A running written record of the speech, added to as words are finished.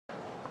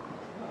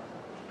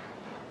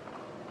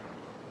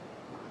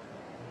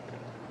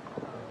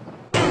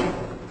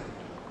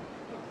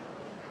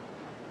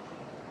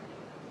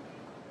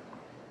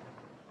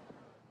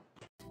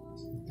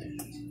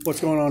What's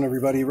going on,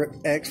 everybody? Rip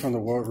X from the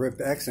world Rip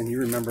X, and you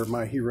remember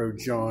my hero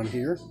John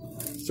here.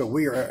 So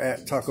we are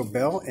at Taco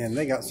Bell, and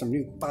they got some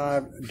new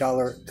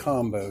 $5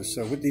 combos.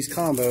 So with these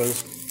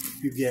combos,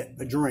 you get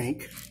a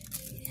drink.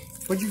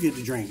 What'd you get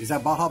to drink? Is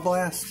that Baja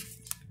Blast?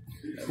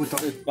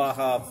 It's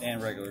Baja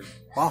and regular.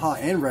 Baja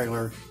and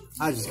regular.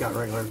 I just got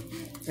regular.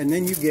 And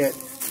then you get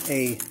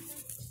a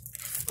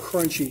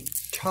crunchy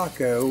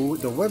taco.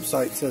 The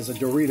website says a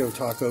Dorito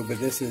taco, but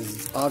this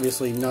is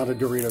obviously not a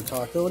Dorito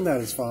taco, and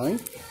that is fine.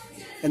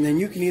 And then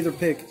you can either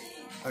pick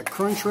a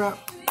crunch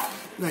wrap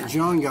that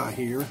John got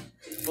here,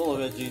 full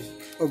of veggies,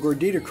 a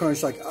gordita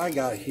crunch like I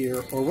got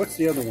here, or what's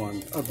the other one?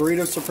 A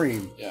burrito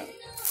supreme. Yeah.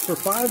 For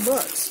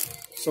 $5.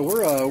 So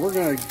we're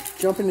gonna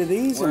jump into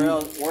these. Where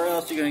else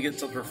are you gonna get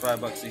something for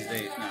 $5 these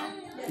days now?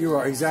 You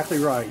are exactly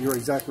right. You're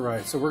exactly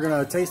right. So we're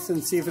gonna taste it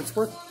and see if it's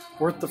worth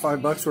the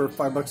 $5 or if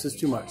 $5 is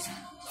too much.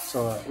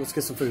 So let's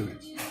get some food.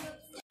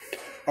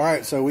 All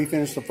right, so we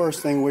finished the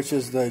first thing, which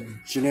is the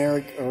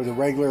generic or the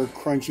regular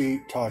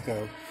crunchy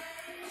taco.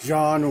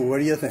 John, what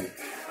do you think?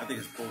 I think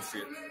it's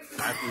bullshit.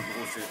 Absolute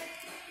bullshit.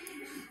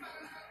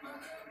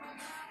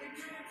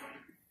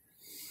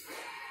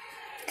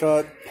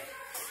 Cut.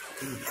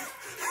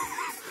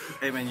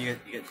 Hey man, you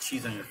get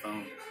cheese on your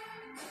phone.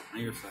 On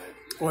your side.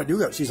 Oh, I do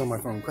got cheese on my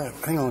phone. Crap.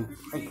 Hang on.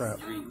 Oh,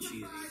 crap. You're eating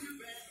cheesy.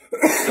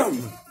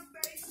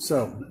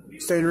 So,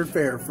 standard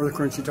fare for the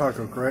crunchy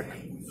taco, correct?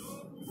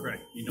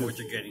 Correct. You know what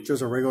you're getting.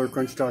 Just a regular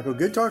crunchy taco.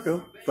 Good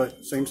taco,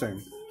 but same.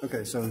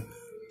 Okay, so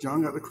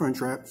John got the crunch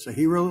wrap. So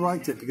he really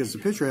liked it because the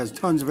picture has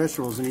tons of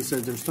vegetables, and he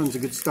said there's tons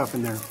of good stuff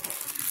in there.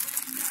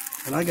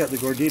 And I got the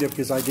gordita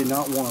because I did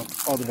not want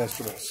all the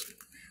vegetables.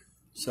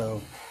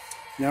 So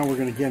now we're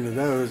going to get into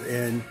those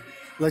and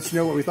let you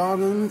know what we thought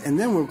of them, and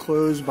then we'll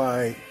close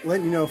by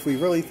letting you know if we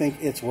really think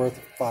it's worth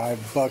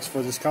 $5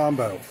 for this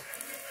combo.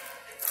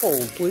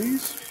 Hold,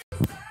 please.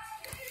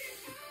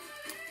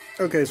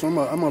 Okay, so I'm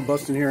gonna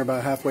bust in here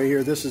about halfway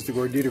here. This is the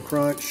gordita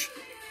crunch.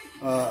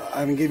 I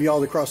haven't given you all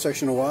the cross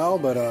section in a while,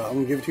 but I'm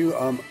gonna give it to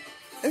you.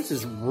 This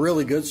is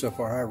really good so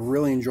far. I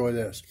really enjoy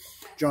this.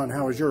 John,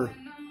 how was your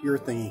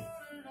thingy?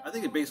 I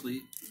think this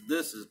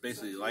is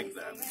basically like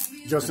that.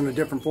 Just in a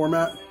different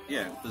format?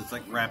 Yeah, it's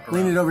like wrapped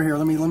around. Lean it over here.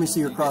 Let me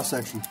see your cross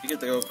section. You get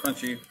the old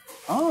crunchy.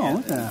 Oh,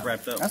 look at that.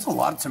 Wrapped up. That's a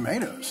lot of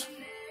tomatoes.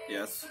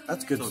 Yes.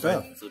 That's good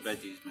stuff. It's the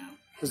veggies, man.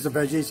 This is the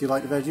veggies. You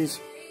like the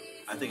veggies?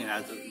 I think it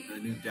adds a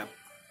new depth.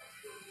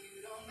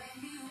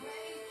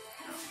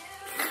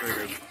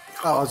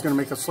 Oh, I was going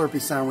to make a slurpy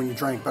sound when you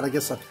drank, but I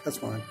guess that's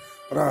fine.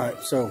 But all right,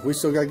 so we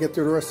still got to get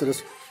through the rest of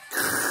this.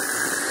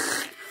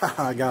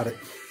 I got it.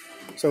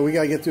 So we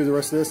got to get through the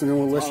rest of this, and then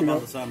we'll let you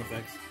know. The sound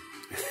effects.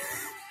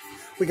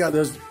 We got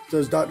those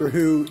Doctor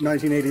Who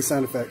 1980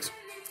 sound effects.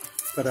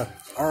 But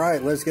all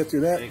right, let's get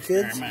through that,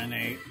 kids.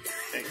 Exterminate.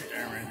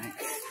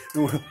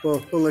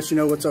 We'll let you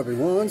know what's up in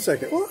 1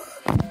 second.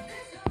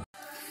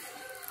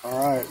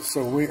 All right,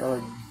 so we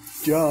are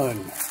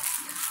done.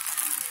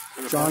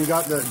 John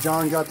got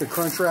the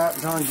crunch wrap.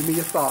 John, give me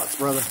your thoughts,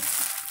 brother.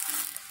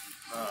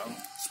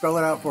 Spell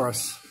it out for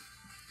us.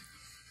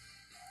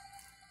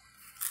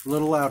 A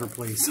little louder,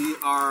 please.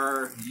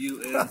 CRUNCHWRAP.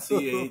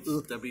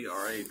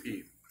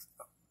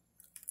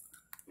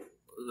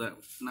 Was that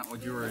not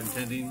what you were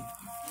intending?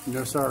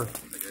 No, sir.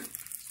 Okay.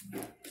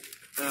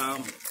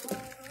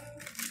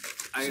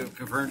 I have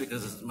confirmed it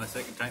because this is my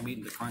second time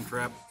eating the crunch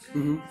wrap.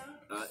 Mm-hmm.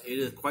 It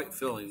is quite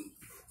filling.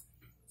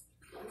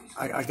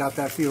 I got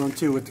that feeling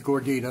too with the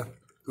gordita.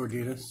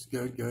 Gorditas,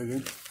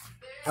 good.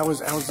 How was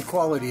the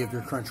quality of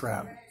your crunch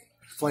wrap?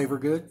 Flavor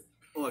good?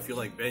 Well, if you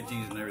like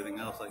veggies and everything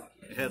else, like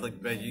it had like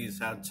veggies,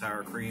 had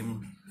sour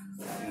cream,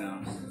 you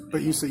know.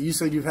 But you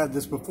said you've had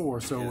this before,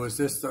 so yes. Was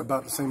this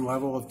about the same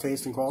level of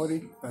taste and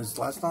quality as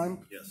last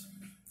time? Yes.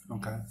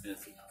 Okay.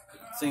 It's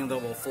same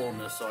level of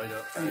fullness, so I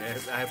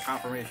have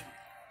confirmation.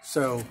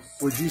 So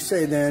would you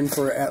say then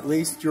for at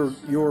least your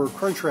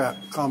crunch wrap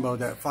combo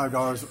that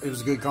 $5 it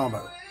was a good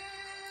combo?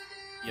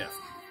 Yeah.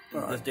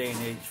 In this day and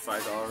age,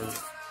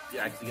 $5 you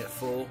actually get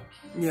full.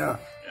 Yeah.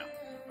 Yeah.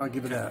 I'll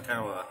give it that. Kind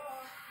of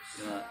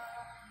a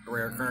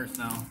rare occurrence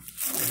now.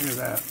 I hear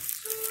that.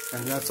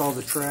 And that's all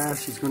the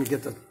trash. He's going to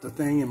get the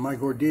thing. And my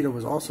gordita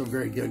was also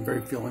very good,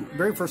 very filling.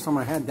 Very first time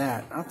I had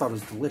that, I thought it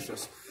was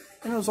delicious.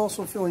 And it was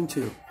also filling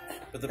too.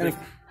 But the big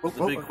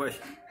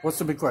question. What's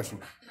the big question?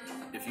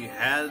 If you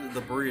had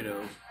the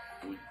burrito,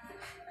 when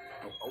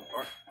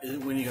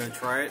are you going to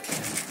try it?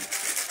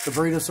 The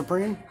burrito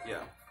supreme?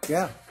 Yeah.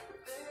 Yeah.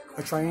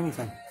 I try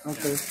anything.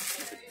 Okay.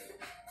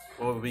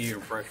 What would be your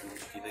impression? Do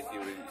you think you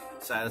would be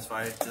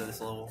satisfied to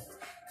this level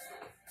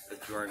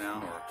that you are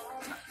now, or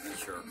not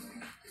sure?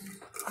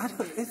 I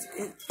don't.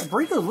 The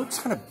burrito looks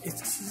kind of. It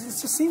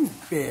just seems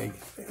big.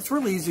 It's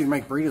really easy to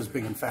make burritos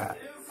big and fat.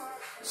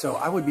 So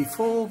I would be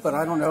full, but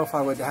I don't know if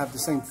I would have the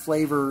same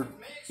flavor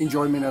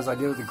enjoyment as I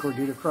did with the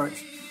gordita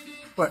crunch.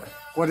 But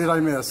what did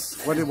I miss?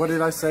 What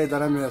did I say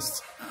that I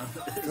missed?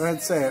 Go ahead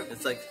and say it.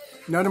 It's like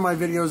none of my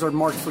videos are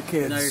marked for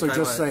kids, so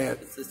just say it.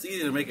 It's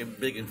easy to make it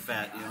big and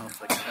fat, you know. It's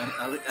like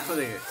I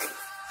think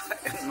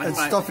and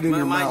stuff it in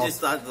your mine mouth.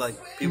 just thought like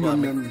people at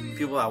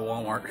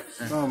Walmart.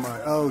 Oh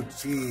my! Oh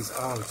jeez!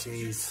 Oh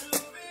jeez!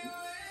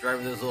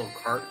 Driving those little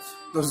carts.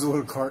 Those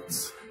little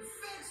carts.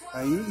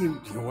 You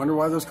wonder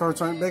why those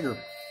carts aren't bigger.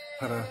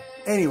 But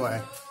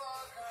anyway,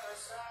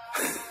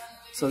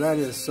 so that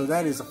is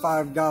a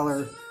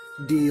 $5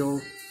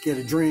 deal. Get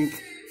a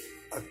drink,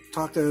 a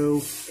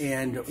taco,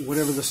 and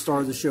whatever the star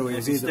of the show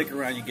is. If you stick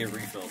around, you get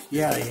refills.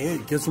 Yeah,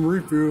 get some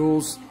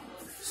refills.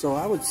 So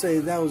I would say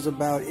that was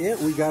about it.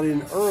 We got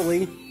in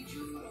early.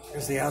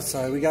 There's the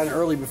outside. We got in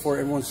early before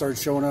everyone started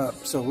showing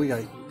up. So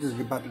we're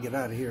about to get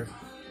out of here.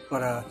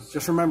 But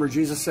just remember,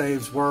 Jesus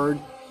saves, word.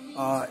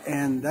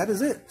 And that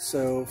is it.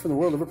 So from the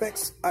world of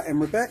Ripex, I am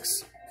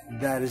Ripex.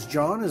 That is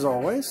John, as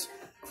always.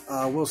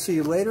 We'll see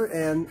you later.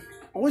 And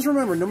always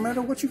remember, no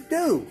matter what you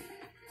do,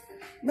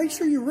 make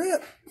sure you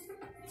rip.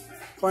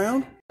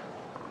 Clown.